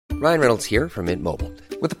Ryan Reynolds here from Mint Mobile.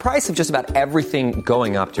 With the price of just about everything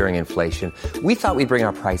going up during inflation, we thought we'd bring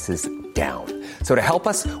our prices down. So to help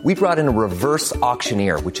us, we brought in a reverse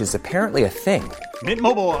auctioneer, which is apparently a thing. Mint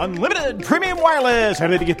Mobile Unlimited Premium Wireless. How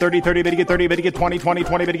to get 30, 30, bit to get 30, bit to get 20, 20,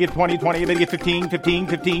 20, bit to get 20, 20, bit to get 15, 15,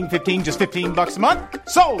 15, 15, just $15 a month?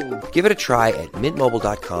 Sold! Give it a try at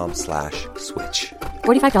mintmobile.com/switch.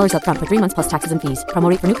 $45 up front for 3 months plus taxes and fees. Promo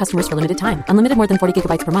rate for new customers for limited time. Unlimited more than 40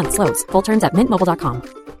 gigabytes per month. Slows full terms at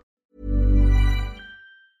mintmobile.com.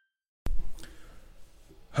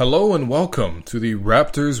 Hello and welcome to the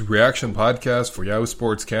Raptors Reaction Podcast for Yahoo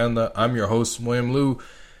Sports Canada. I'm your host, William Liu,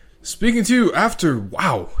 speaking to you after,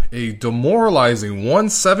 a demoralizing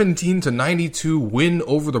 117-92 win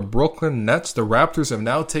over the Brooklyn Nets. The Raptors have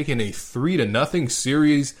now taken a 3-0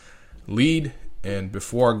 series lead. And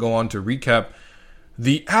before I go on to recap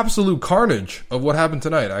the absolute carnage of what happened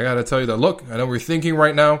tonight, I gotta tell you that, look, I know we're thinking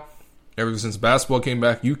right now, ever since basketball came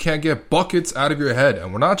back, you can't get buckets out of your head.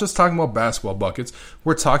 And we're not just talking about basketball buckets.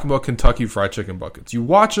 We're talking about Kentucky Fried Chicken buckets. You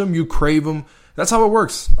watch them, you crave them. That's how it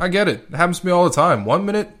works. I get it. It happens to me all the time. 1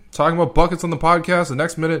 minute, talking about buckets on the podcast. The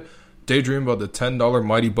next minute, daydream about the $10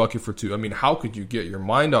 Mighty Bucket for two. I mean, how could you get your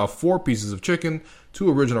mind off 4 pieces of chicken,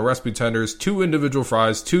 2 original recipe tenders, 2 individual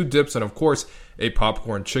fries, 2 dips, and of course, a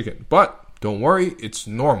popcorn chicken? But don't worry, it's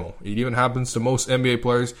normal. It even happens to most NBA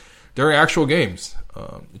players during actual games.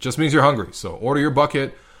 It just means you're hungry. So order your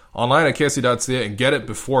bucket online at KFC.ca and get it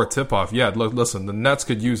before tip-off. Yeah, listen, the Nets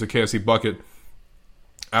could use a KFC bucket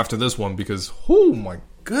after this one because, oh my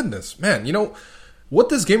goodness, man. You know, what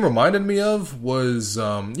this game reminded me of was,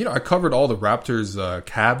 I covered all the Raptors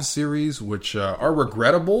Cavs series, which are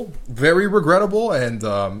regrettable, very regrettable,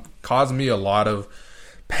 and caused me a lot of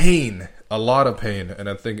pain. And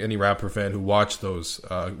I think any Raptor fan who watched those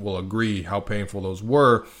will agree how painful those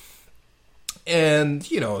were. And,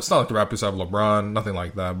 it's not like the Raptors have LeBron, nothing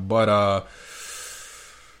like that. But,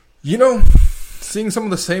 seeing some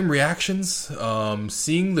of the same reactions,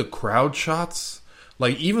 seeing the crowd shots,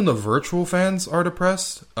 like even the virtual fans are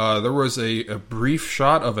depressed. There was a brief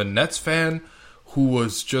shot of a Nets fan who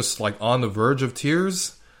was just like on the verge of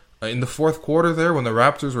tears in the fourth quarter there when the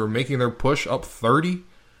Raptors were making their push up 30,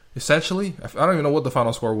 essentially. I don't even know what the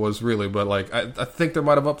final score was really, but like I think they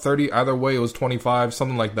might have up 30. Either way, it was 25,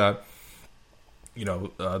 something like that.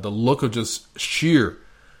 The look of just sheer,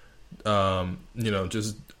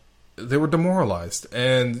 just they were demoralized.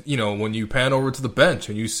 And, when you pan over to the bench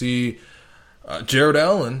and you see Jared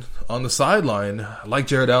Allen on the sideline, like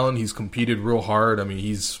Jared Allen, he's competed real hard. I mean,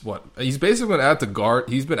 he's basically been asked to guard.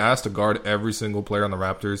 He's been asked to guard every single player on the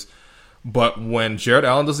Raptors. But when Jared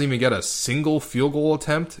Allen doesn't even get a single field goal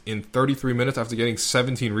attempt in 33 minutes after getting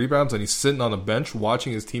 17 rebounds and he's sitting on the bench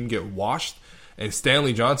watching his team get washed, and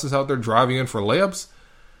Stanley Johnson's out there driving in for layups,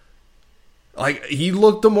 like, he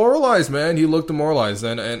looked demoralized, man. He looked demoralized,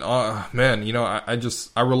 and man,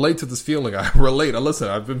 I relate to this feeling. I relate.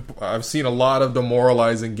 Listen, I've seen a lot of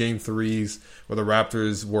demoralizing game threes where the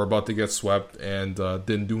Raptors were about to get swept and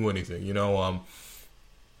didn't do anything.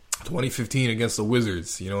 2015 against the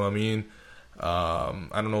Wizards. You know what I mean?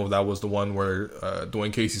 I don't know if that was the one where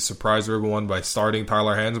Dwayne Casey surprised everyone by starting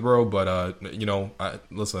Tyler Hansbrough, but I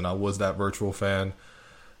was that virtual fan.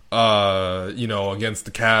 Against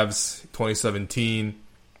the Cavs, 2017,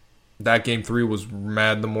 that game 3 was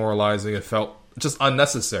mad demoralizing. It felt just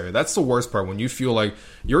unnecessary. That's the worst part, when you feel like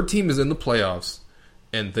your team is in the playoffs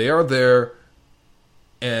and they are there,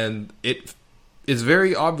 and it is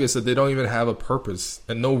very obvious that they don't even have a purpose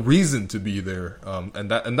and no reason to be there. And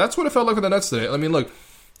that's what it felt like for the Nets today. I mean, look,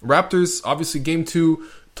 Raptors, obviously game 2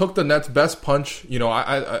 took the Nets' best punch.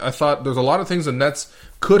 I thought there's a lot of things the Nets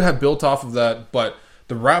could have built off of that, but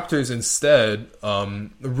the Raptors instead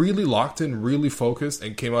really locked in, really focused,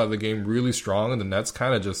 and came out of the game really strong. And the Nets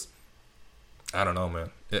kind of just, I don't know, man.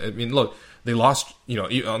 I mean, look, they lost,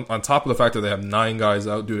 on top of the fact that they have 9 guys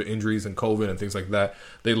out due to injuries and COVID and things like that.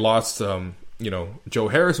 They lost, Joe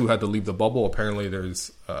Harris, who had to leave the bubble. Apparently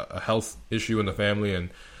there's a health issue in the family,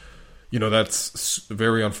 and, that's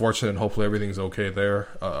very unfortunate, and hopefully everything's okay there.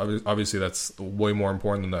 Obviously that's way more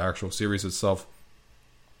important than the actual series itself.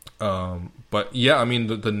 But yeah, I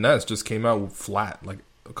mean, the Nets just came out flat, like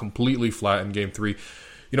completely flat in game 3.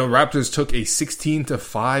 Raptors took a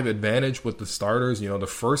 16-5 advantage with the starters. The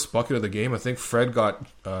first bucket of the game, I think Fred got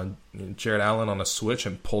Jared Allen on a switch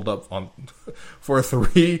and pulled up for a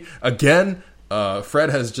 3 again. Fred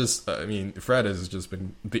has just been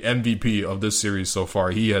the MVP of this series so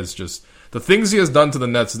far. He has just, the things he has done to the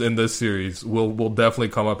Nets in this series will definitely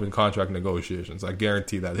come up in contract negotiations. I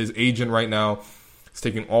guarantee that. His agent right now is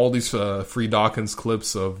taking all these free Dawkins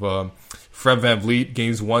clips of Fred VanVleet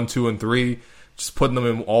games 1, 2, and 3. just putting them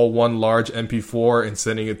in all one large MP4 and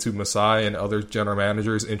sending it to Masai and other general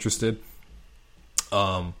managers interested.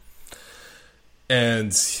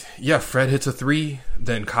 And yeah, Fred hits a 3,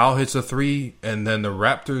 then Kyle hits a 3, and then the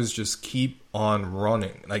Raptors just keep on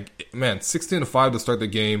running. Like, man, 16-5 to start the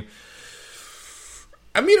game.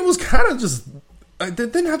 I mean, it was kind of just, they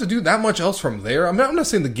didn't have to do that much else from there. I mean, I'm not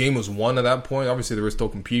saying the game was won at that point. Obviously, they were still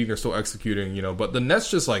competing, they're still executing, you know, but the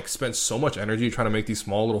Nets just like spent so much energy trying to make these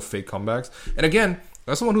small little fake comebacks. And again,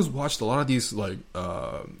 as someone who's watched a lot of these like,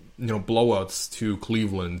 you know, blowouts to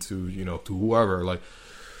Cleveland, to, you know, to whoever, like,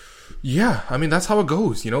 yeah, I mean, that's how it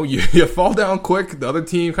goes. You know, you fall down quick. The other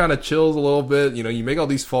team kind of chills a little bit. You know, you make all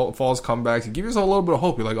these false comebacks. You give yourself a little bit of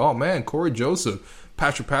hope. You're like, oh, man, Corey Joseph,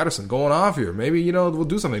 Patrick Patterson going off here. Maybe, you know, we'll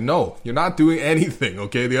do something. No, you're not doing anything,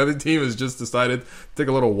 okay? The other team has just decided to take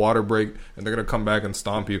a little water break, and they're going to come back and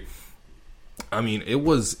stomp you. I mean, it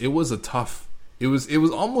was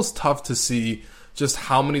almost tough to see just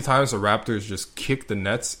how many times the Raptors just kicked the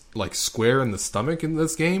Nets, like, square in the stomach in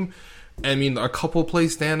this game. I mean, a couple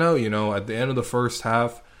plays stand out, you know, at the end of the first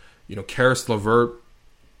half, you know, Karis LeVert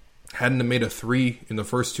hadn't made a 3 in the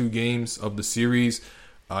first 2 games of the series.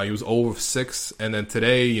 He was 0 of 6. And then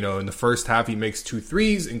today, you know, in the first half, he makes 2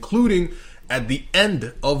 threes, including at the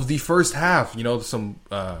end of the first half, you know, some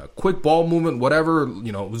quick ball movement, whatever,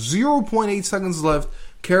 you know, 0.8 seconds left.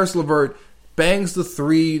 Karis LeVert bangs the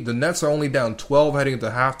 3. The Nets are only down 12 heading into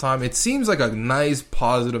halftime. It seems like a nice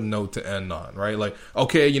positive note to end on, right? Like,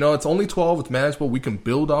 okay, you know, it's only 12. It's manageable. We can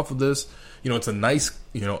build off of this. You know, it's a nice,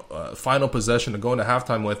 you know, final possession to go into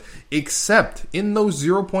halftime with. Except in those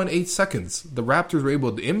 0.8 seconds, the Raptors were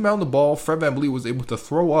able to inbound the ball. Fred VanVleet was able to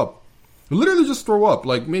throw up. Literally just throw up.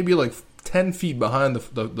 Like, maybe like 10 feet behind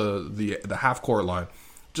the half-court line.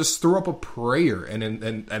 Just threw up a prayer,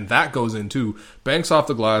 and that goes in too. Banks off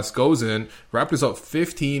the glass, goes in. Raptors up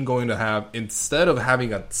 15 going to have, instead of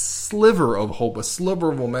having a sliver of hope, a sliver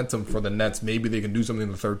of momentum for the Nets, maybe they can do something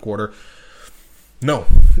in the third quarter. No,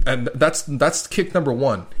 and that's kick number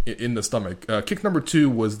 1 in the stomach. Kick number 2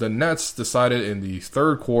 was the Nets decided in the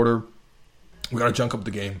third quarter, we got to junk up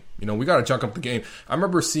the game. You know, we got to junk up the game. I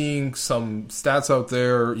remember seeing some stats out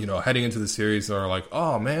there, you know, heading into the series that are like,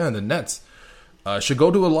 oh man, the Nets should go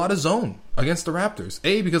to a lot of zone against the Raptors.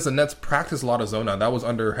 Because the Nets practice a lot of zone. Now, that was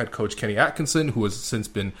under head coach Kenny Atkinson, who has since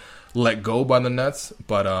been let go by the Nets.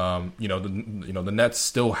 But, the Nets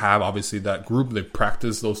still have, obviously, that group. They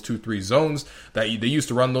practice those 2-3 zones. That they used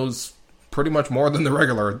to run those pretty much more than the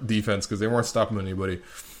regular defense because they weren't stopping anybody.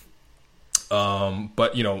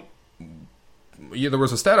 But, you know, there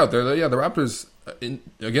was a stat out there that, the Raptors,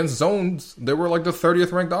 against zones, they were like the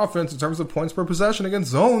 30th ranked offense in terms of points per possession against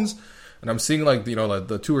zones. And I'm seeing, like, you know, like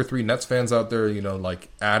the 2 or 3 Nets fans out there, you know, like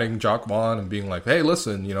adding Jacque Vaughn and being like, hey,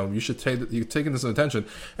 listen, you know, you should you're taking this attention.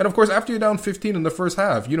 And of course, after you're down 15 in the first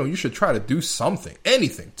half, you know, you should try to do something,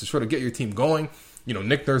 anything to sort of get your team going. You know,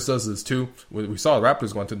 Nick Nurse does this too. We saw the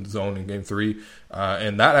Raptors go into the zone in game 3,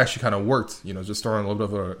 and that actually kind of worked. You know, just throwing a little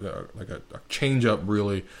bit of a change up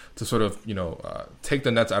really to sort of, you know, take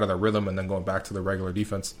the Nets out of their rhythm and then going back to the regular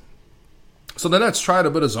defense. So the Nets tried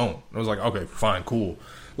a bit of zone. I was like, okay, fine, cool.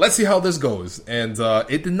 Let's see how this goes. And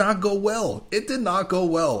it did not go well.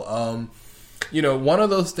 You know, one of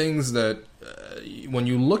those things that when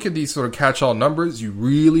you look at these sort of catch-all numbers, you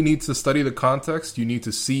really need to study the context. You need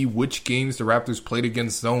to see which games the Raptors played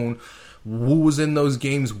against zone, who was in those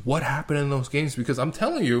games, what happened in those games. Because I'm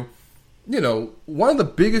telling you, you know, one of the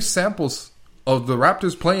biggest samples of the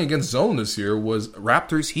Raptors playing against zone this year was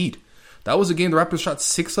Raptors Heat. That was a game the Raptors shot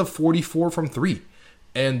 6 of 44 from 3.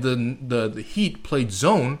 And the Heat played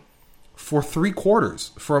zone for 3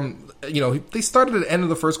 quarters. From, you know, they started at the end of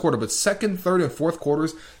the first quarter, but second, third, and fourth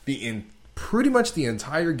quarters, pretty much the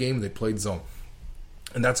entire game they played zone.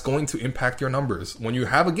 And that's going to impact your numbers. When you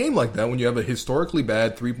have a game like that, when you have a historically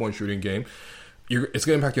bad 3-point shooting game, it's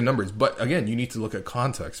going to impact your numbers. But again, you need to look at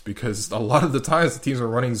context, because a lot of the times the teams are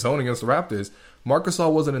running zone against the Raptors, Marc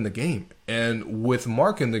Gasol wasn't in the game. And with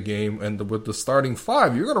Marc in the game and with the starting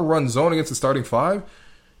 5, you're going to run zone against the starting 5,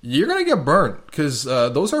 you're going to get burnt, because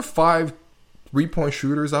those are 5 3-point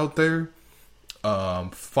shooters out there,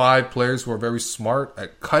 5 players who are very smart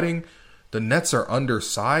at cutting. The Nets are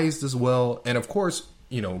undersized as well. And of course,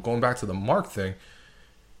 you know, going back to the Marc thing,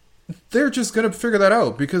 they're just going to figure that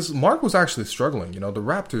out, because Marc was actually struggling. You know, the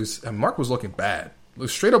Raptors, and Marc was looking bad.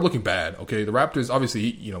 Straight up looking bad, okay? The Raptors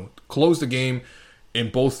obviously, you know, closed the game in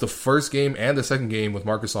both the first game and the second game with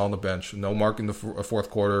Marc Gasol on the bench. No Marc in the fourth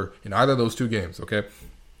quarter in either of those 2 games, okay?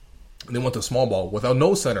 And they went to small ball without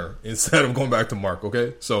no center instead of going back to Marc,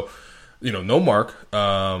 okay? So no Mark.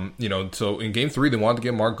 So in game 3, they wanted to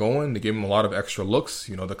get Mark going. They gave him a lot of extra looks.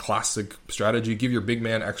 The classic strategy: give your big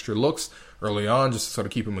man extra looks early on, just to sort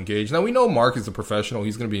of keep him engaged. Now we know Mark is a professional;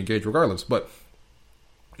 he's going to be engaged regardless, but.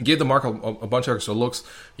 Gave the Mark a bunch of extra looks.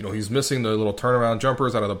 He's missing the little turnaround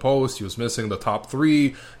jumpers out of the post. He was missing the top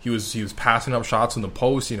 3. He was passing up shots in the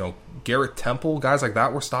post. Garrett Temple, guys like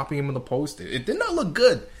that were stopping him in the post. It did not look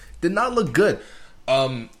good.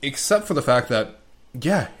 Except for the fact that,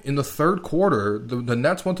 in the third quarter, the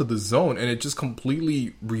Nets went to the zone, and it just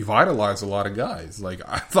completely revitalized a lot of guys. Like,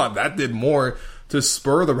 I thought that did more to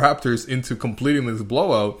spur the Raptors into completing this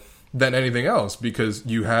blowout than anything else, because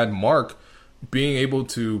you had Mark being able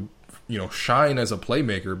to, shine as a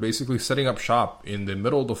playmaker, basically setting up shop in the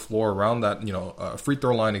middle of the floor around that, free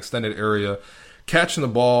throw line extended area, catching the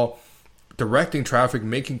ball, directing traffic,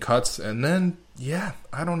 making cuts, and then,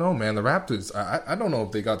 I don't know, man. The Raptors, I don't know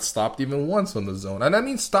if they got stopped even once on the zone. And I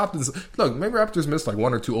mean stopped. Look, maybe Raptors missed like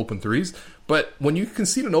 1 or 2 open threes, but when you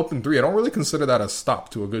concede an open 3, I don't really consider that a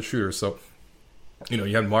stop to a good shooter. So,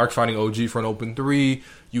 you had Mark finding OG for an open 3.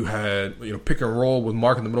 You had, pick and roll with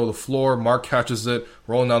Mark in the middle of the floor. Mark catches it,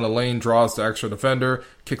 rolling down the lane, draws the extra defender,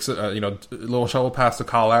 kicks it, a little shovel pass to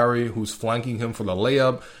Kyle Lowry, who's flanking him for the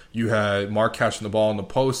layup. You had Mark catching the ball in the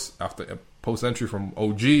post after post entry from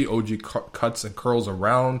OG. OG cuts and curls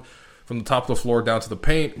around from the top of the floor down to the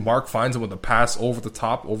paint. Mark finds him with a pass over the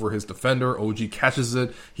top, over his defender. OG catches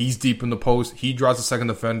it. He's deep in the post. He draws the second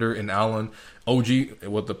defender in Allen. OG,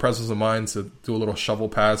 with the presence of mind, to do a little shovel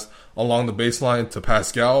pass along the baseline to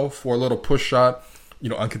Pascal for a little push shot,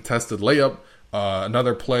 uncontested layup.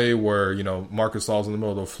 Another play where, Marc Gasol's in the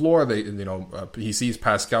middle of the floor. He sees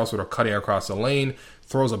Pascal sort of cutting across the lane,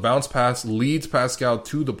 throws a bounce pass, leads Pascal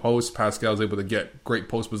to the post. Pascal is able to get great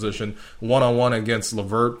post position, one-on-one against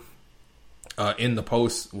LeVert. In the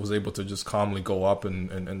post, was able to just calmly go up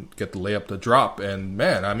and get the layup to drop. And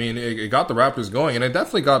man, I mean, it got the Raptors going, and it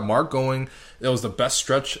definitely got Mark going. It was the best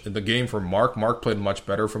stretch in the game for Mark. Mark played much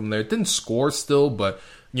better from there. It didn't score still, but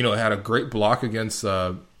it had a great block against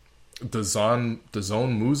DAZN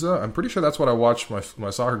Musa. I'm pretty sure that's what I watch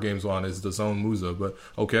my soccer games on, is DAZN Musa. But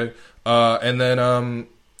okay, and then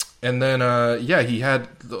he had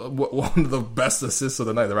one of the best assists of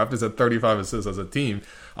the night. The Raptors had 35 assists as a team.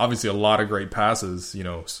 Obviously, a lot of great passes.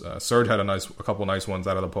 Serge had a couple nice ones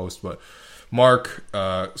out of the post, but Mark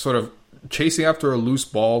sort of chasing after a loose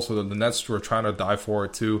ball, so that the Nets were trying to dive for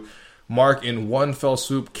it too. Mark, in one fell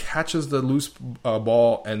swoop, catches the loose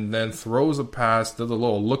ball and then throws a pass, does a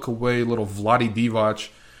little look away, little Vlade Divac,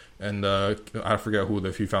 and I forget who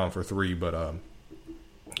he found for 3, but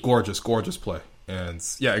gorgeous play. And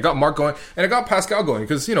it got Mark going, and it got Pascal going,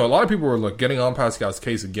 because a lot of people were getting on Pascal's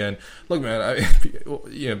case again. Look, man,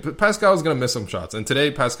 Pascal's gonna miss some shots, and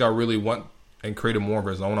today Pascal really went and created more of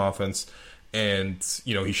his own offense, and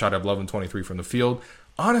he shot at 11-23 from the field.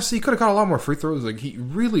 Honestly, he could have got a lot more free throws. Like, he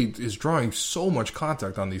really is drawing so much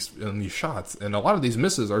contact on these shots, and a lot of these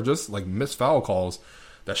misses are just like missed foul calls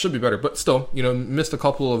that should be better. But still, missed a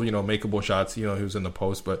couple of makeable shots. He was in the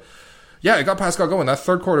post, but. Yeah, it got Pascal going. That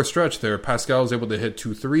third quarter stretch there, Pascal was able to hit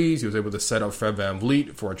 2 threes. He was able to set up Fred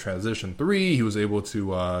VanVleet for a transition 3. He was able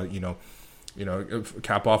to,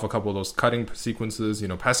 cap off a couple of those cutting sequences.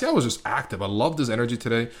 Pascal was just active. I loved his energy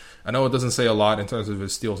today. I know it doesn't say a lot in terms of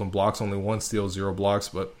his steals and blocks. Only 1 steal, 0 blocks.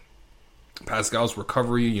 But Pascal's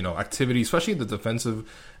recovery, activity, especially the defensive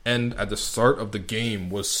end at the start of the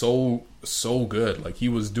game, was so good. Like, he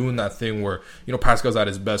was doing that thing where, Pascal's at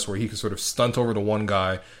his best, where he could sort of stunt over to one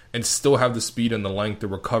guy and still have the speed and the length to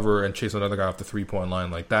recover and chase another guy off the 3-point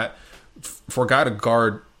line. Like that, for a guy to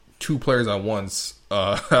guard 2 players at once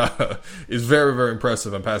is very, very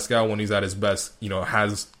impressive. And Pascal, when he's at his best,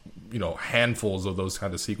 has handfuls of those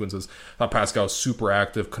kind of sequences. I thought Pascal was super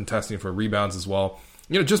active, contesting for rebounds as well.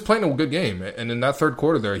 Just playing a good game. And in that third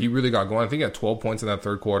quarter there, he really got going. I think he had 12 points in that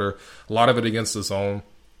third quarter. A lot of it against the zone.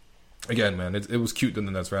 Again, man, it was cute that the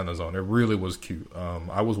Nets ran the zone. It really was cute.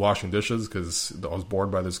 I was washing dishes because I was bored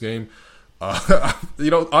by this game.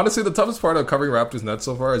 Honestly, the toughest part of covering Raptors Nets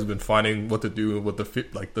so far has been finding what to do with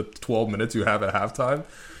the 12 minutes you have at halftime.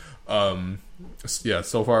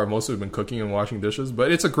 So far, mostly been cooking and washing dishes.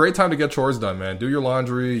 But it's a great time to get chores done, man. Do your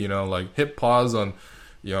laundry, hit pause on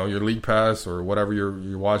your League Pass or whatever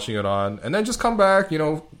you're watching it on, and then just come back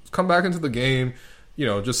into the game.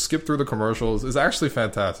 Just skip through the commercials. It's actually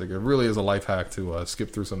fantastic. It really is a life hack to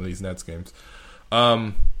skip through some of these Nets games.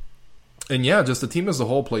 And just the team as a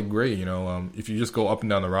whole played great. If you just go up and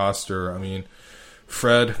down the roster, I mean,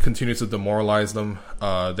 Fred continues to demoralize them.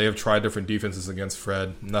 They have tried different defenses against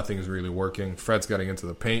Fred. Nothing's really working. Fred's getting into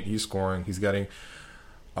the paint. He's scoring. He's getting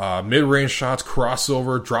Mid-range shots,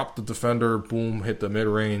 crossover, drop the defender, boom, hit the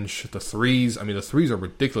mid-range. The threes, I mean, the threes are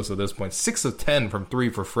ridiculous at this point. 6 of 10 from 3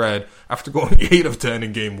 for Fred after going 8 of 10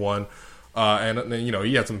 in game 1. And then, you know,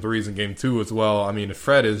 he had some threes in game 2 as well. I mean,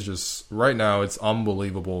 Fred is just, right now, it's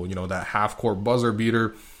unbelievable. You know, that half-court buzzer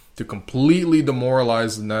beater to completely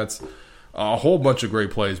demoralize the Nets. A whole bunch of great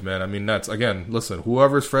plays, man. I mean, Nets, again, listen,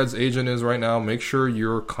 whoever Fred's agent is right now, make sure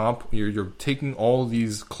you're taking all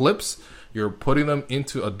these clips, you're putting them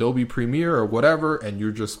into Adobe Premiere or whatever, and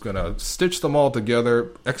you're just going to stitch them all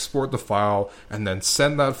together, export the file, and then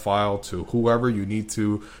send that file to whoever you need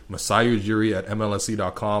to, Masai Ujiri at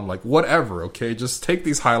MLSE.com, like whatever, okay? Just take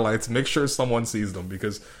these highlights, make sure someone sees them,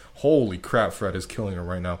 because holy crap, Fred is killing it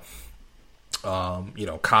right now. You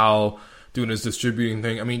know, Kyle doing his distributing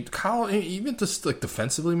thing. I mean, Kyle, even just like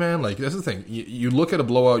defensively, man, like that's the thing. You look at a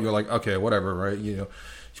blowout, you're like, okay, whatever, right? You know,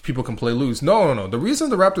 people can play loose. No. The reason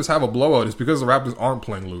the Raptors have a blowout is because the Raptors aren't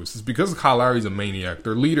playing loose. It's because Kyle Lowry's a maniac.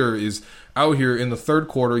 Their leader is out here in the third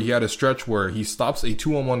quarter. He had a stretch where he stops a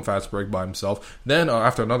 2-on-1 fast break by himself. Then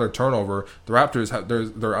after another turnover, the Raptors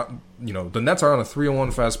the Nets are on a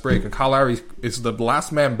 3-on-1 fast break, and Kyle Lowry is the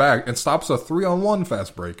last man back and stops a 3-on-1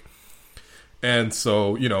 fast break. And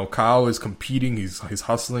so, you know, Kyle is competing. He's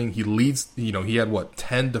hustling. He leads, you know, he had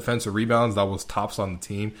 10 defensive rebounds. That was tops on the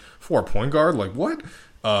team for a point guard. Like what?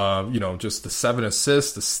 You know, just the 7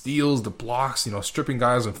 assists, the steals, the blocks, you know, stripping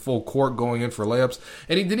guys in full court, going in for layups.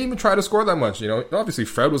 And he didn't even try to score that much. You know, obviously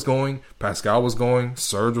Fred was going, Pascal was going,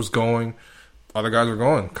 Serge was going, other guys were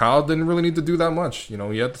going. Kyle didn't really need to do that much. You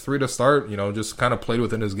know, he had the 3 to start, you know, just kind of played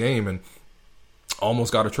within his game and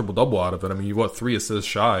almost got a triple-double out of it. I mean, you 3 assists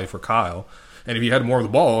shy for Kyle. And if he had more of the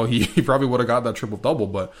ball, he probably would have got that triple-double.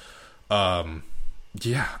 But,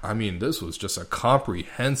 yeah, I mean, this was just a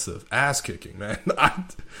comprehensive ass-kicking, man.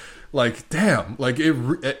 Like, damn. Like,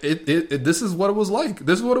 this is what it was like.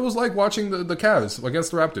 This is what it was like watching the Cavs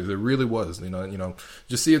against the Raptors. It really was. You know,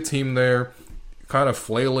 just see a team there kind of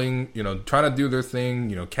flailing, you know, trying to do their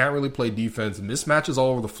thing, you know, can't really play defense, mismatches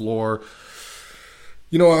all over the floor.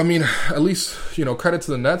 You know, I mean, at least, you know, credit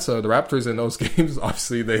to the Nets. The Raptors in those games,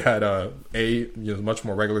 obviously, they had much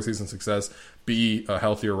more regular season success, B,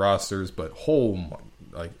 healthier rosters, but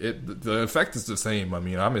the effect is the same. I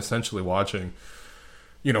mean, I'm essentially watching,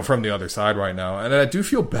 you know, from the other side right now, and I do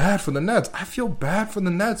feel bad for the Nets. I feel bad for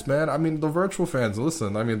the Nets, man. I mean, the virtual fans,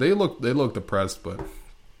 listen, I mean, they look depressed, but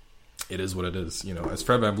it is what it is. You know, as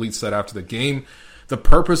Fred VanVleet said after the game, the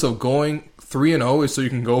purpose of going 3-0 is so you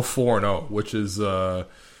can go 4-0, which is,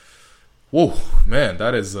 whoa, man,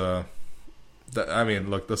 that is, I mean,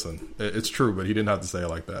 look, listen, it's true, but he didn't have to say it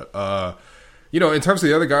like that. You know, in terms of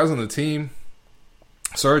the other guys on the team,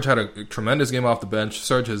 Serge had a tremendous game off the bench.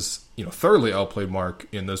 Serge has, you know, thoroughly outplayed Mark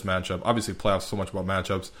in this matchup. Obviously, playoffs so much about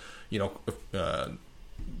matchups. You know,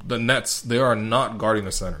 the Nets, they are not guarding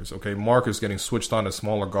the centers, okay? Mark is getting switched on to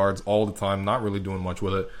smaller guards all the time, not really doing much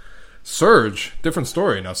with it. Serge, different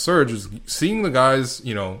story. Now, Serge is seeing the guys,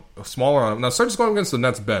 you know, smaller on him. Now, Serge is going against the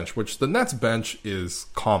Nets bench, which the Nets bench is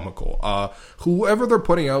comical. Whoever they're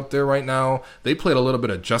putting out there right now, they played a little bit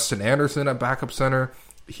of Justin Anderson at backup center.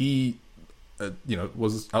 He, you know,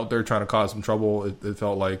 was out there trying to cause some trouble. It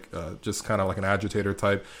felt like just kind of like an agitator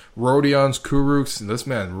type. Rodions, Kurucs, and this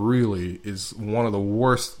man really is one of the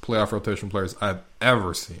worst playoff rotation players I've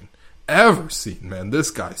ever seen. Man. This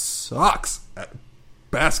guy sucks at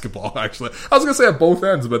basketball, actually. I was going to say at both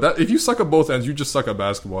ends, but if you suck at both ends, you just suck at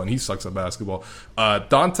basketball, and he sucks at basketball.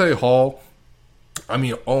 Dante Hall, I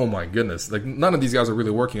mean, oh my goodness. Like, none of these guys are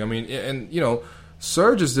really working. I mean, and, you know,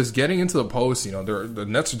 Serge is just getting into the post. You know, the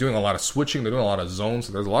Nets are doing a lot of switching. They're doing a lot of zones,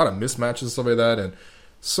 so there's a lot of mismatches and stuff like that, and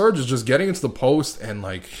Serge is just getting into the post and,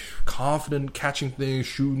 like, confident, catching things,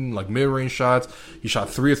 shooting, like, mid-range shots. He shot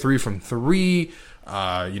 3 of 3 from 3.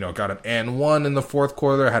 You know, got an and 1 in the fourth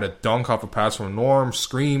quarter, had a dunk off a pass from Norm,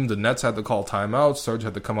 screamed. The Nets had to call timeout. Serge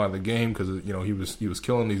had to come out of the game because, you know, he was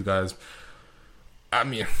killing these guys. I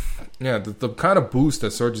mean, yeah, the kind of boost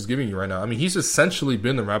that Serge is giving you right now. I mean, he's essentially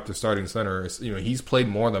been the Raptors starting center. You know, he's played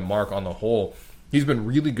more than Mark on the whole. He's been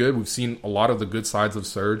really good. We've seen a lot of the good sides of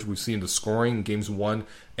Serge. We've seen the scoring in games 1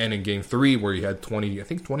 and in game 3, where he had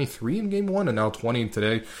 23 in game 1 and now 20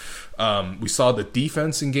 today. We saw the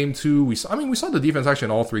defense in game 2. We saw the defense actually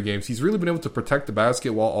in all 3 games. He's really been able to protect the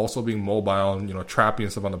basket while also being mobile and, you know, trapping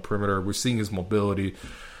stuff on the perimeter. We're seeing his mobility.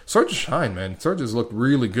 Serge is shine, man. Serge has looked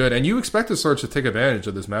really good. And you expected Serge to take advantage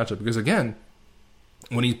of this matchup because, again,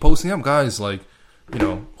 when he's posting up guys like, you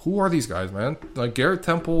know, who are these guys, man? Like Garrett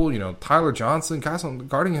Temple, you know, Tyler Johnson, guys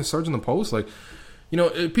guarding his Serge in the post. Like,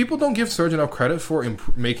 People don't give Serge enough credit for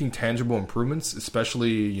making tangible improvements,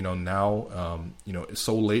 especially, now,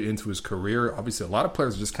 so late into his career. Obviously, a lot of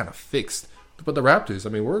players are just kind of fixed. But the Raptors, I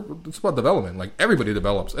mean, it's about development. Like, everybody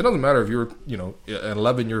develops. It doesn't matter if you're, an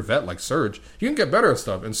 11-year vet like Serge. You can get better at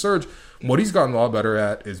stuff. And Serge, what he's gotten a lot better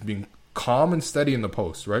at is being calm and steady in the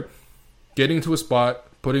post, right? Getting to a spot,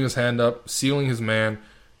 putting his hand up, sealing his man,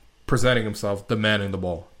 presenting himself, demanding the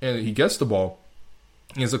ball. And he gets the ball.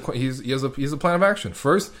 He has a plan of action.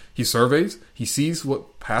 First, he surveys. He sees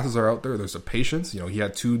what passes are out there. There's a patience. He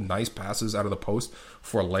had 2 nice passes out of the post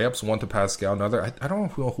for layups. One to Pascal, another. I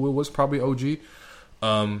don't know who it was. Probably OG.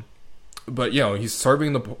 But he's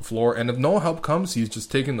surveying the floor. And if no help comes, he's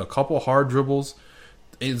just taking a couple hard dribbles.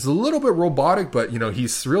 It's a little bit robotic, but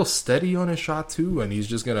he's real steady on his shot too. And he's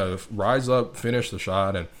just gonna rise up, finish the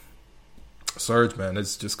shot. And Serge, man,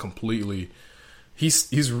 it's just completely. He's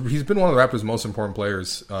been one of the Raptors' most important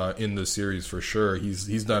players in this series for sure.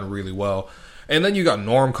 He's done really well. And then you got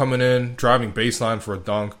Norm coming in, driving baseline for a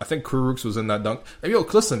dunk. I think Kurucs was in that dunk. And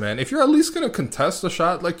listen, man, if you're at least going to contest a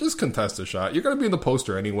shot, just contest a shot. You're going to be in the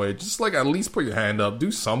poster anyway. Just, at least put your hand up.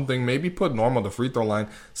 Do something. Maybe put Norm on the free throw line.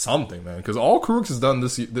 Something, man. Because all Kurucs has done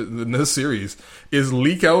in this series is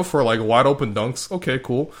leak out for, wide open dunks. Okay,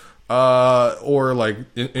 cool. Or,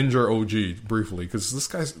 injure OG briefly. Because this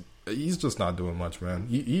guy's... He's just not doing much, man.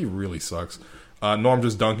 He really sucks. Norm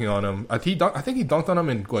just dunking on him. I think he dunked on him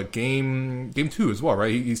in game 2 as well,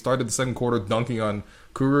 right? He started the second quarter dunking on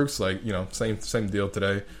Kurucs, same deal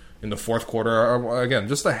today in the fourth quarter. Again,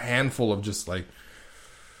 just a handful of just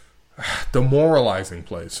demoralizing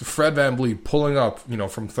plays. Fred VanVleet pulling up,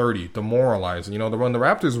 from 30, demoralizing. When the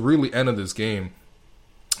Raptors really ended this game,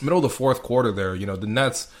 middle of the fourth quarter there, the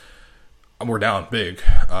Nets were down big.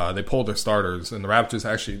 They pulled their starters, and the Raptors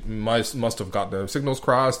actually must have got their signals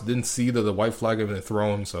crossed, didn't see that the white flag had been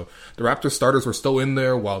thrown, so the Raptors starters were still in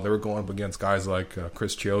there while they were going up against guys like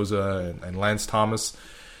Chris Chiozza and Lance Thomas.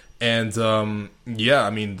 And,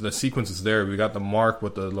 the sequence is there. We got the Mark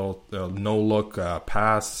with the little no-look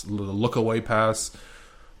pass, the look-away pass.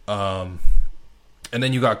 And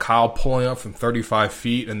then you got Kyle pulling up from 35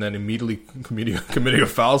 feet and then immediately committing a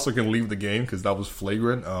foul so he can leave the game because that was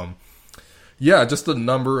flagrant. Just the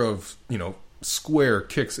number of, square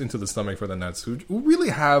kicks into the stomach for the Nets, who really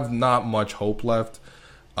have not much hope left.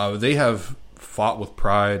 They have fought with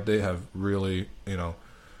pride. They have really,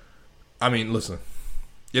 listen,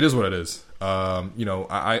 it is what it is.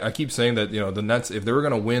 I keep saying that, the Nets, if they were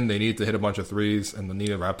going to win, they need to hit a bunch of threes, and they need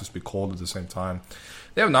the Raptors to be cold at the same time.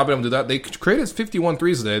 They have not been able to do that. They created 51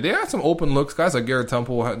 threes today. They had some open looks. Guys like Garrett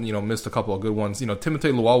Temple had, missed a couple of good ones.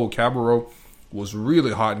 Timothé Luwawu-Cabarrot was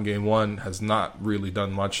really hot in game 1, has not really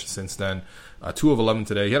done much since then. 2 of 11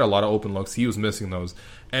 today. He had a lot of open looks. He was missing those.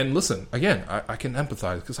 And listen, again, I can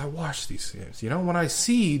empathize because I watch these games. When I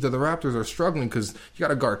see that the Raptors are struggling because you got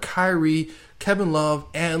to guard Kyrie, Kevin Love,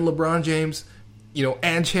 and LeBron James,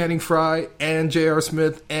 and Channing Frye, and J.R.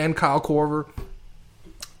 Smith, and Kyle Korver,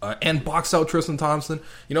 and box out Tristan Thompson.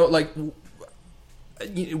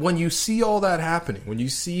 When you see all that happening, when you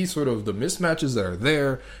see sort of the mismatches that are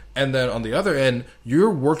there, and then on the other end, you're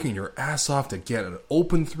working your ass off to get an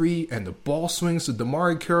open 3, and the ball swings to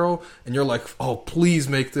DeMar Carroll, and you're like, oh, please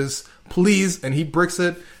make this, please, and he bricks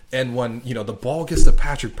it, and when, the ball gets to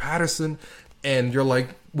Patrick Patterson, and you're like,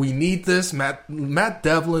 we need this, Matt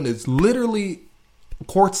Devlin is literally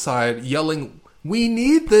courtside yelling, we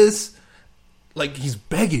need this, he's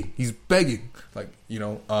begging,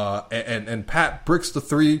 and Pat bricks the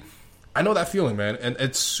 3. I know that feeling, man, and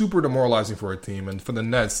it's super demoralizing for a team. And for the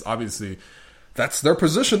Nets, obviously, that's their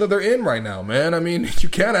position that they're in right now, man. You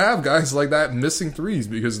can't have guys like that missing threes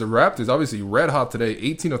because the Raptors, obviously, red hot today,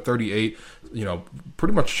 18 of 38,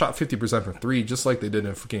 pretty much shot 50% from 3, just like they did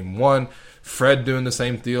in game 1. Fred doing the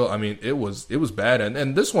same deal. It was bad.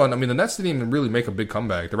 And this one, the Nets didn't even really make a big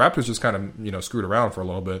comeback. The Raptors just kind of, screwed around for a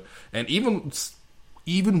little bit. And even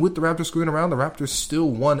with the Raptors screwing around, the Raptors still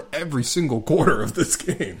won every single quarter of this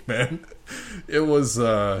game, man. It was,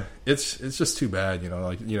 it's just too bad,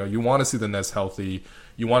 you want to see the Nets healthy.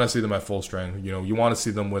 You want to see them at full strength. You want to see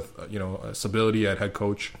them with, stability at head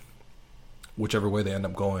coach, whichever way they end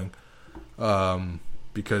up going.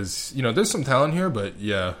 Because, there's some talent here, but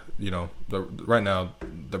yeah, right now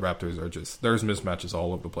the Raptors are there's mismatches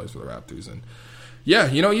all over the place for the Raptors. And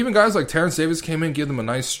yeah, even guys like Terrence Davis came in, gave them a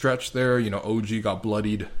nice stretch there. OG got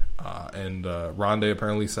bloodied, and Rondae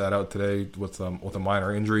apparently sat out today with a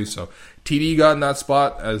minor injury. So TD got in that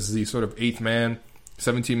spot as the sort of 8th man,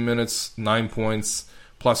 17 minutes, 9 points,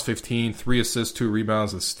 plus 15, 3 assists, 2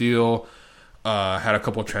 rebounds, a steal. Had a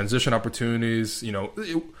couple of transition opportunities. A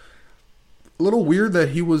little weird that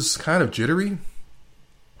he was kind of jittery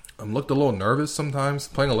looked a little nervous sometimes,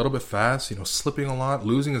 playing a little bit fast, slipping a lot,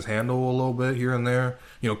 losing his handle a little bit here and there.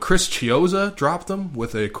 Chris Chiozza dropped him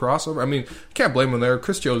with a crossover. I mean, can't blame him there.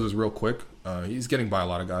 Chris Chiozza is real quick. He's getting by a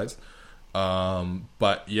lot of guys.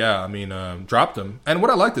 But yeah, I mean, dropped him. And what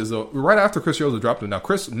I liked is, though, right after Chris Chiozza dropped him, now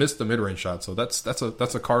Chris missed the mid-range shot, so that's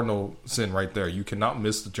a cardinal sin right there. You cannot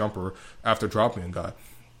miss the jumper after dropping a guy.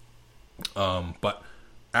 But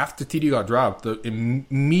after TD got dropped, the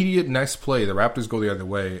immediate next play, the Raptors go the other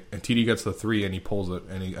way, and TD gets the three, and he pulls it,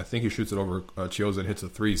 and I think he shoots it over Chiozza and hits a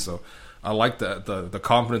three. So I like the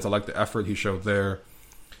confidence, I like the effort he showed there.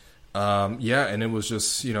 Yeah, and it was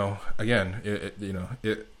just, again,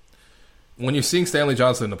 when you're seeing Stanley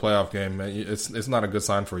Johnson in the playoff game, it's not a good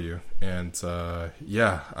sign for you. And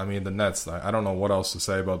yeah, I mean, the Nets, I don't know what else to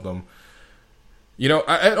say about them.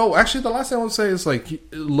 Actually, the last thing I want to say is, like,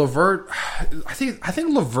 LeVert. I think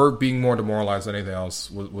LeVert being more demoralized than anything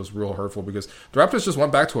else was real hurtful, because the Raptors just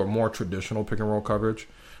went back to a more traditional pick and roll coverage,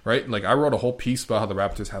 right? Like, I wrote a whole piece about how the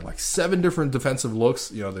Raptors had like 7 different defensive looks.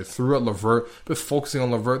 They threw at LeVert, been focusing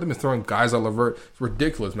on LeVert. They've been throwing guys at LeVert. It's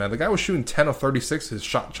ridiculous, man. The guy was shooting 10 of 36. His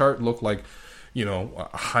shot chart looked like,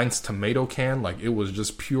 a Heinz tomato can. Like, it was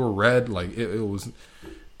just pure red. Like, it was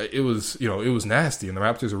nasty, and the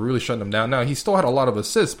Raptors were really shutting him down. Now, he still had a lot of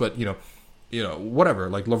assists, but whatever.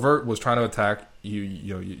 Like, LeVert was trying to attack.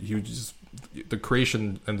 You just, the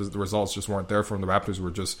creation and the results just weren't there for him. The Raptors were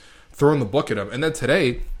just throwing the book at him. And then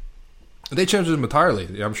today, they changed him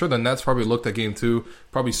entirely. I'm sure the Nets probably looked at game 2,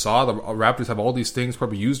 probably saw the Raptors have all these things,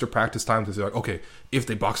 probably used their practice time to say, like, okay, if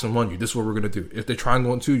they box and run you, this is what we're going to do. If they try and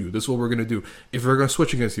go into you, this is what we're going to do. If they're going to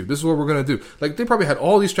switch against you, this is what we're going to do. Like, they probably had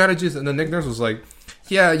all these strategies, and then Nick Nurse was like,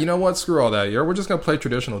 yeah, you know what? Screw all that. We're just going to play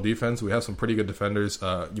traditional defense. We have some pretty good defenders.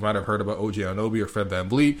 You might have heard about OG Anunoby or Fred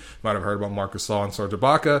VanVleet. You might have heard about Marcus Gasol and Serge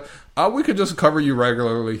Ibaka. We could just cover you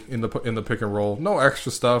regularly in the pick and roll. No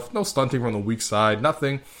extra stuff. No stunting from the weak side.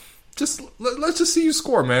 Nothing. Let's just see you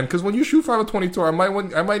score, man. Because when you shoot 5 of 22, I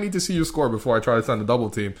might need to see you score before I try to send a double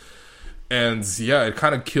team. And yeah, it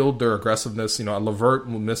kind of killed their aggressiveness. LeVert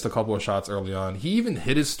missed a couple of shots early on. He even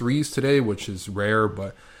hit his threes today, which is rare,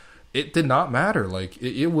 but it did not matter. Like,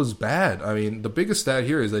 it was bad. I mean, the biggest stat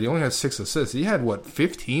here is that he only had 6 assists. He had,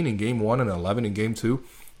 15 in game 1 and 11 in game 2.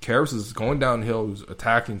 Karras is going downhill. He was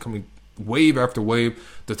attacking, coming wave after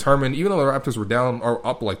wave, determined. Even though the Raptors were down or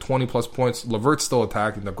up like 20-plus points, LeVert's still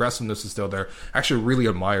attacking. The aggressiveness is still there. Actually really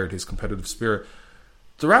admired his competitive spirit.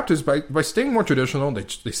 The Raptors, by staying more traditional,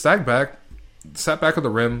 they sat back at the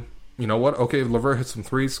rim. You know what? Okay, LeVert hit some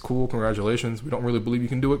threes. Cool, congratulations. We don't really believe you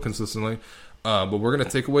can do it consistently. But we're going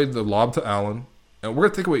to take away the lob to Allen, and we're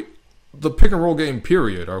going to take away the pick and roll game,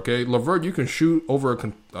 period. Okay, LeVert, you can shoot over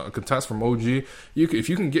a contest from OG. If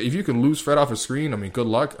you can lose Fred off a screen, I mean, good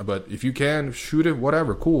luck. But if you can shoot it,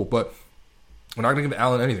 whatever, cool. But we're not going to give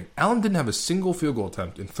Allen anything. Allen didn't have a single field goal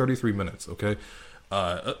attempt in 33 minutes. Okay,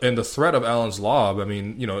 and the threat of Allen's lob, I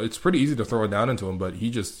mean, it's pretty easy to throw it down into him, but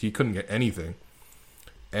he couldn't get anything.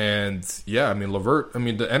 And yeah, I mean, LeVert,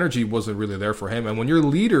 the energy wasn't really there for him. And when your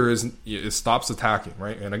leader stops attacking,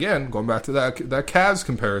 right? And again, going back to that Cavs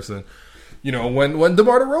comparison, when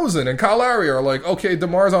DeMar DeRozan and Kyle Lowry are like, okay,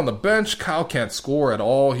 DeMar's on the bench, Kyle can't score at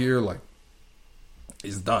all here. Like,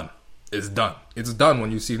 it's done. It's done. It's done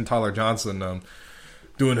when you see Tyler Johnson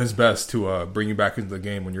doing his best to bring you back into the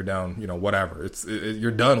game when you're down, whatever.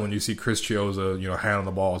 You're done when you see Chris Chiozza, handling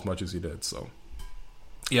the ball as much as he did. So.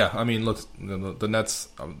 Yeah, I mean, look, the Nets,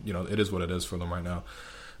 it is what it is for them right now.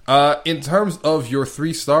 In terms of your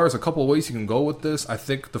 3 stars, a couple of ways you can go with this. I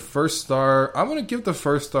think the first star, I'm going to give the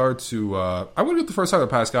first star to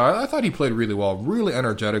Pascal. I thought he played really well, really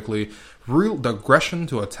energetically. The aggression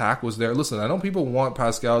to attack was there. Listen, I know people want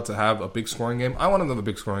Pascal to have a big scoring game. I want him to have a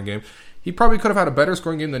big scoring game. He probably could have had a better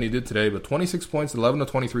scoring game than he did today, but 26 points, 11 to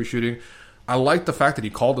 23 shooting. I like the fact that he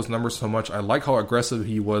called his numbers so much. I like how aggressive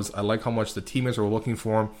he was. I like how much the teammates were looking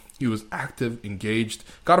for him. He was active, engaged,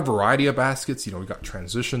 got a variety of baskets. He got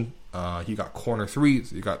transition. He got corner threes.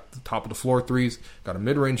 He got the top of the floor threes. Got a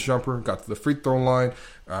mid-range jumper. Got to the free throw line.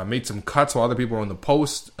 Made some cuts while other people were in the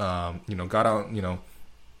post. Got out,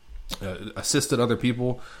 assisted other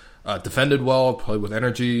people. Defended well, played with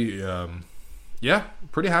energy. Yeah,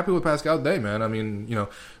 pretty happy with Pascal today, man. I mean,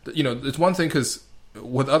 it's one thing because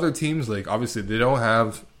with other teams, like, obviously they don't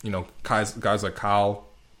have, guys like Kyle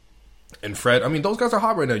and Fred. I mean, those guys are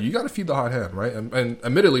hot right now. You got to feed the hot hand, right? And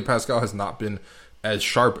admittedly, Pascal has not been as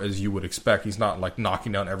sharp as you would expect. He's not, like,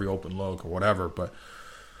 knocking down every open look or whatever, but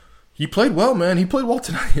he played well, man. He played well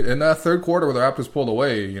tonight. In that third quarter where the Raptors pulled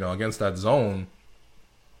away, against that zone,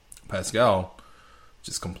 Pascal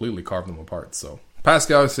just completely carved them apart. So,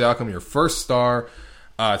 Pascal Siakam, your first star.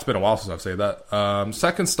 It's been a while since I've said that.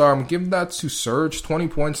 Second star, I'm giving that to Serge. 20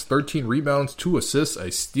 points, 13 rebounds, 2 assists,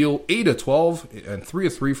 a steal, 8 of 12, and 3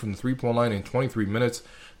 of 3 from the three-point line in 23 minutes.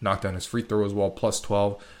 Knocked down his free throw as well, plus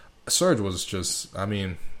 12. Serge was just, I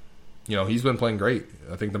mean, he's been playing great.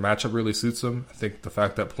 I think the matchup really suits him. I think the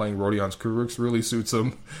fact that playing Rodion Kurucs really suits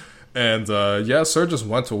him. And, Serge just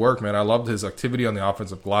went to work, man. I loved his activity on the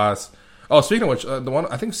offensive glass. Oh, speaking of which, the one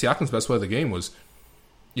I think Siakam's best play of the game was,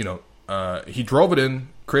 he drove it in,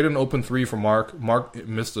 created an open three for Mark. Mark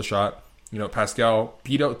missed the shot. Pascal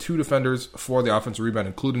beat out 2 defenders for the offensive rebound,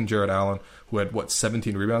 including Jared Allen, who had,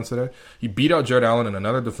 17 rebounds today. He beat out Jared Allen and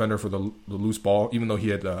another defender for the loose ball, even though he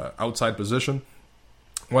had outside position.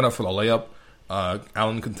 Went up for the layup.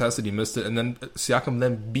 Allen contested, he missed it. And then Siakam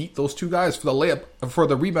then beat those 2 guys for the layup, for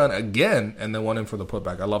the rebound again, and then went in for the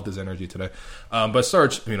putback. I loved his energy today. But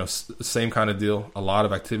Serge, same kind of deal. A lot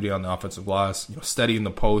of activity on the offensive glass, steady in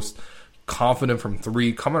the post, confident from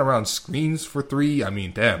 3, coming around screens for 3. I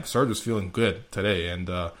mean, damn, Serge was feeling good today. And,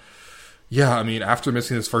 after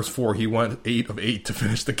missing his first 4, he went 8 of 8 to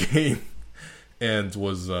finish the game and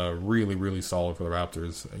was really, really solid for the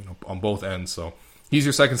Raptors, on both ends. So he's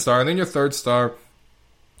your second star. And then your third star,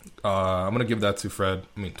 I'm going to give that to Fred.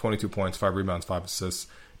 22 points, 5 rebounds, 5 assists,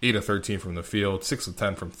 8 of 13 from the field, 6 of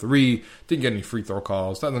 10 from 3. Didn't get any free throw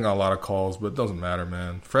calls. Doesn't got a lot of calls, but it doesn't matter,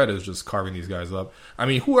 man. Fred is just carving these guys up.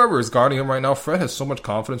 Whoever is guarding him right now, Fred has so much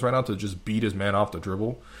confidence right now to just beat his man off the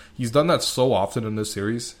dribble. He's done that so often in this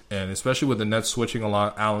series, and especially with the Nets switching a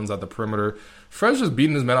lot, Allen's at the perimeter. Fred's just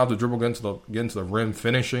beating his man off the dribble, getting to the rim,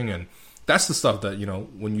 finishing, and that's the stuff that,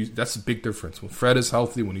 that's a big difference. When Fred is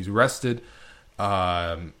healthy, when he's rested,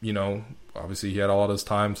 obviously he had all this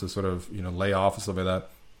time to sort of, lay off and stuff like that.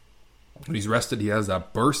 When he's rested, he has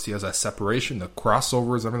that burst, he has that separation, the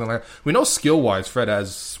crossovers, everything like that. We know skill-wise, Fred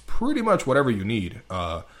has pretty much whatever you need.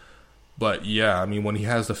 But yeah, when he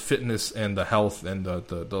has the fitness and the health and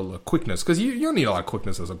the quickness, because you don't need a lot of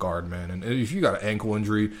quickness as a guard, man. And if you got an ankle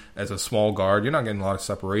injury as a small guard, you're not getting a lot of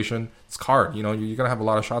separation. It's hard, you're going to have a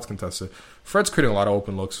lot of shots contested. Fred's creating a lot of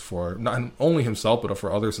open looks for not only himself, but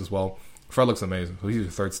for others as well. Fred looks amazing. So he's your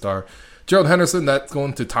third star. Gerald Henderson, that's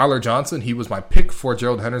going to Tyler Johnson. He was my pick for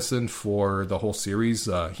Gerald Henderson for the whole series.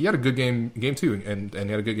 He had a good game 2, and he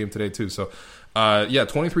had a good game today too. So,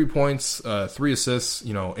 23 points, 3 assists,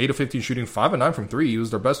 8 of 15 shooting, 5 of 9 from 3. He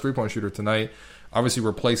was their best 3-point shooter tonight. Obviously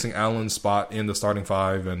replacing Allen's spot in the starting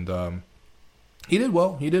 5, and he did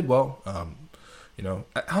well.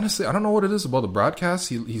 Honestly, I don't know what it is about the broadcast.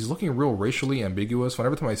 He's looking real racially ambiguous.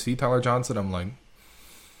 Whenever time I see Tyler Johnson, I'm like,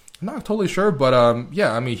 I'm not totally sure, but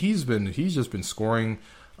he's just been scoring.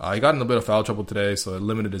 He got in a bit of foul trouble today, so it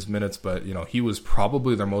limited his minutes. But he was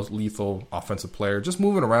probably their most lethal offensive player, just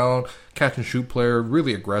moving around, catch and shoot player,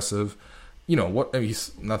 really aggressive.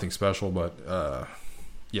 He's nothing special, but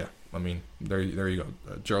there you go,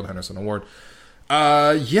 Gerald Henderson award.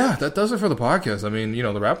 That does it for the podcast.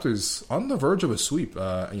 The Raptors on the verge of a sweep.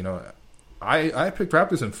 I picked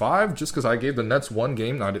Raptors in 5 just because I gave the Nets 1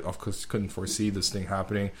 game. I, of course, couldn't foresee this thing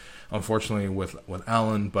happening, unfortunately, with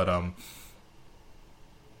Allen. But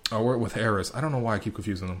or with Harris. I don't know why I keep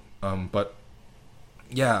confusing them. But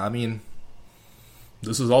yeah,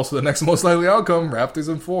 this is also the next most likely outcome. Raptors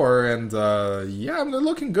in 4, and they're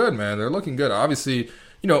looking good, man. They're looking good. Obviously,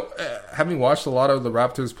 having watched a lot of the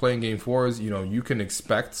Raptors playing Game 4s, you can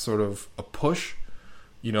expect sort of a push.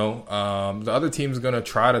 The other team's going to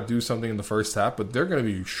try to do something in the first half, but they're going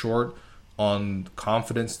to be short on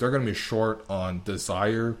confidence. They're going to be short on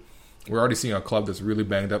desire. We're already seeing a club that's really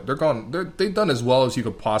banged up. They've done as well as you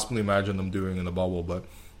could possibly imagine them doing in the bubble, but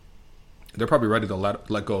they're probably ready to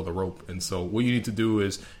let go of the rope. And so what you need to do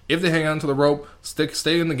is, if they hang on to the rope,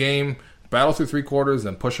 stay in the game, battle through 3 quarters,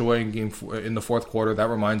 then push away in the fourth quarter. That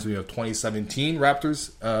reminds me of 2017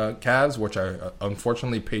 Raptors Cavs, which I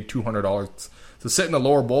unfortunately paid $200 to sit in the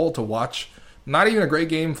lower bowl to watch. Not even a great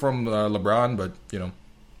game from LeBron, but,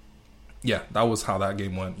 that was how that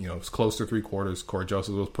game went. It was close to 3 quarters. Corey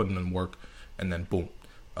Joseph was putting in work, and then boom,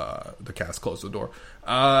 the Cavs closed the door.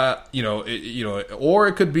 Or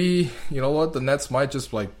it could be, the Nets might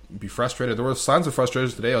just be frustrated. There were signs of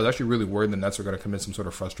frustration today. I was actually really worried the Nets are going to commit some sort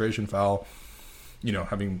of frustration foul.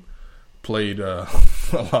 Having played a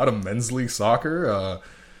lot of men's league soccer,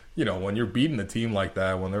 when you're beating a team like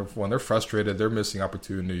that, when they're frustrated, they're missing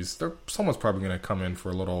opportunities. Someone's probably going to come in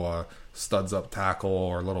for a little studs up tackle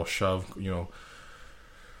or a little shove,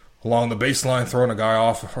 along the baseline, throwing a guy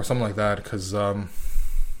off or something like that. Because,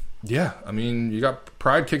 you got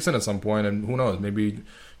pride kicks in at some point, and who knows? Maybe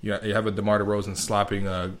you have a DeMar DeRozan slapping,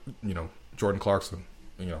 Jordan Clarkson.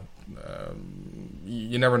 You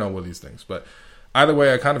never know with these things, but. either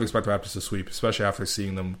way, I kind of expect the Raptors to sweep, especially after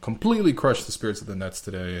seeing them completely crush the Spirits of the Nets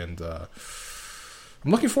today. And I'm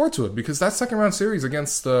looking forward to it because that second round series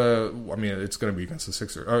against it's going to be against the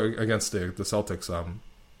Sixers or against the Celtics.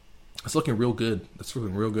 It's looking real good. It's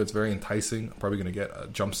looking real good. It's very enticing. I'm probably going to get a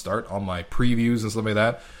jump start on my previews and stuff like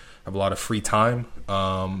that. I have a lot of free time.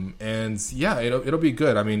 And yeah, it'll be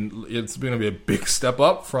good. I mean, it's going to be a big step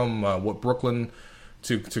up from what Brooklyn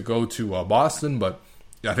to go to Boston, but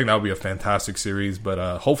I think that would be a fantastic series.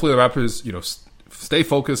 But hopefully the Raptors, stay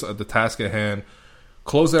focused at the task at hand,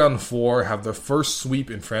 close it on 4, have their first sweep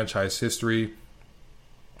in franchise history.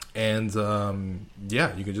 And,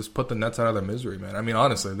 you can just put the Nets out of their misery, man. I mean,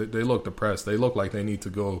 honestly, they look depressed. They look like they need to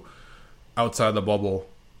go outside the bubble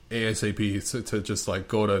ASAP to just, like,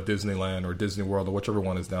 go to Disneyland or Disney World or whichever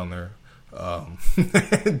one is down there.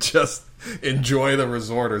 Just enjoy the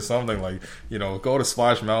resort or something. Like, go to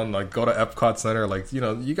Splash Mountain, like, go to Epcot Center. Like,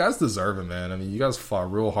 you guys deserve it, man. I mean, you guys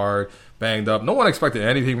fought real hard, banged up. No one expected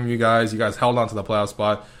anything from you guys. You guys held on to the playoff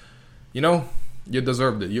spot. You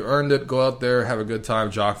deserved it. You earned it. Go out there, have a good time.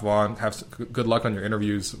 Jacques Vaughn, have good luck on your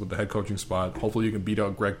interviews with the head coaching spot. Hopefully you can beat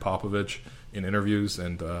out Greg Popovich in interviews.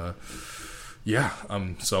 And,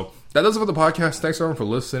 so that does it for the podcast. Thanks, everyone, for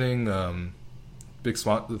listening. Big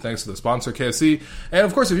thanks to the sponsor, KFC. And,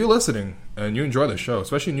 of course, if you're listening and you enjoy the show,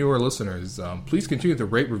 especially newer listeners, please continue to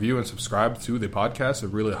rate, review, and subscribe to the podcast. It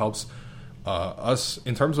really helps us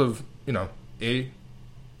in terms of, it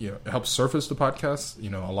helps surface the podcast.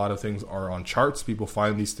 A lot of things are on charts. People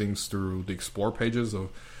find these things through the explore pages of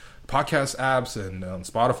podcast apps and on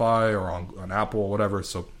Spotify or on Apple or whatever.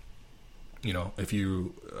 So, if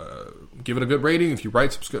you give it a good rating, if you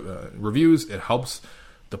write reviews, it helps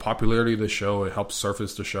the popularity of the show. It helps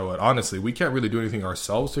surface the show. And honestly, we can't really do anything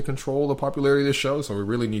ourselves to control the popularity of the show. So we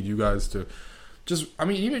really need you guys to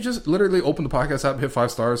even just literally open the podcast app, hit 5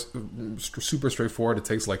 stars, super straightforward. It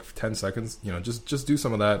takes like 10 seconds. Just do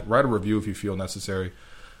some of that. Write a review if you feel necessary.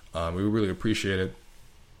 We really appreciate it.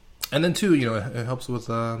 And then too, it helps with,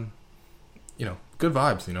 good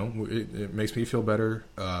vibes. It makes me feel better,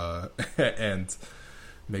 and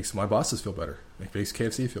makes my bosses feel better. It makes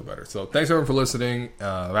KFC feel better. So thanks everyone for listening.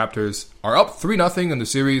 Raptors are up 3-0 in the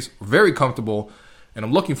series. Very comfortable, and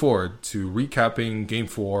I'm looking forward to recapping Game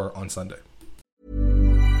 4 on Sunday.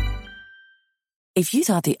 If you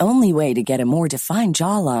thought the only way to get a more defined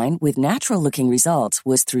jawline with natural-looking results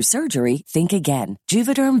was through surgery, think again.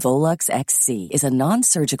 Juvederm Volux XC is a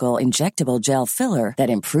non-surgical injectable gel filler that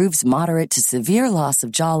improves moderate to severe loss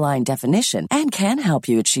of jawline definition and can help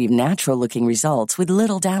you achieve natural-looking results with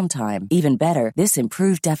little downtime. Even better, this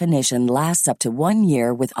improved definition lasts up to 1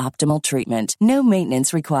 year with optimal treatment. No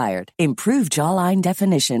maintenance required. Improve jawline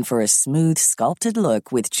definition for a smooth, sculpted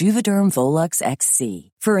look with Juvederm Volux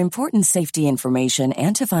XC. For important safety information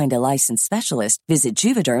and to find a licensed specialist, visit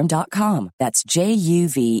Juvederm.com. That's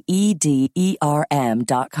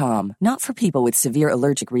JUVEDERM.com. Not for people with severe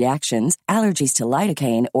allergic reactions, allergies to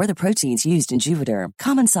lidocaine, or the proteins used in Juvederm.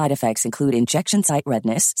 Common side effects include injection site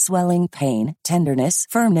redness, swelling, pain, tenderness,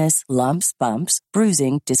 firmness, lumps, bumps,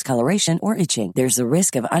 bruising, discoloration, or itching. There's a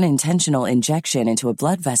risk of unintentional injection into a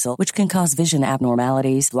blood vessel, which can cause vision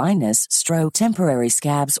abnormalities, blindness, stroke, temporary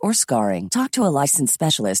scabs, or scarring. Talk to a licensed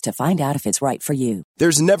specialist to find out if it's right for you.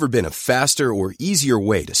 There's never been a faster or easier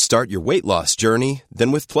way to start your weight loss journey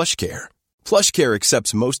than with PlushCare. PlushCare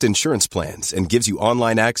accepts most insurance plans and gives you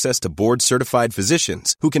online access to board-certified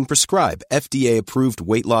physicians who can prescribe FDA-approved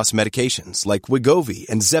weight loss medications like Wegovy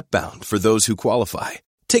and Zepbound for those who qualify.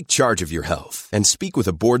 Take charge of your health and speak with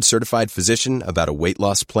a board-certified physician about a weight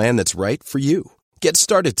loss plan that's right for you. Get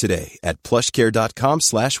started today at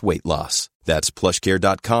plushcare.com/weight loss. That's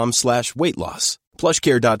plushcare.com/weight loss.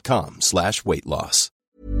 plushcare.com/weight loss.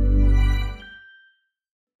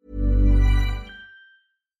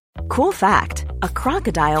 Cool fact, a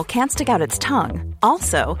crocodile can't stick out its tongue.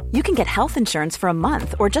 Also, you can get health insurance for a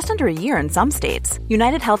month or just under a year in some states.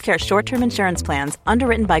 United Healthcare short-term insurance plans,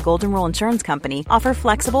 underwritten by Golden Rule Insurance Company, offer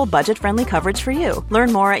flexible, budget-friendly coverage for you.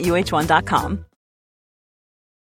 Learn more at UH1.com.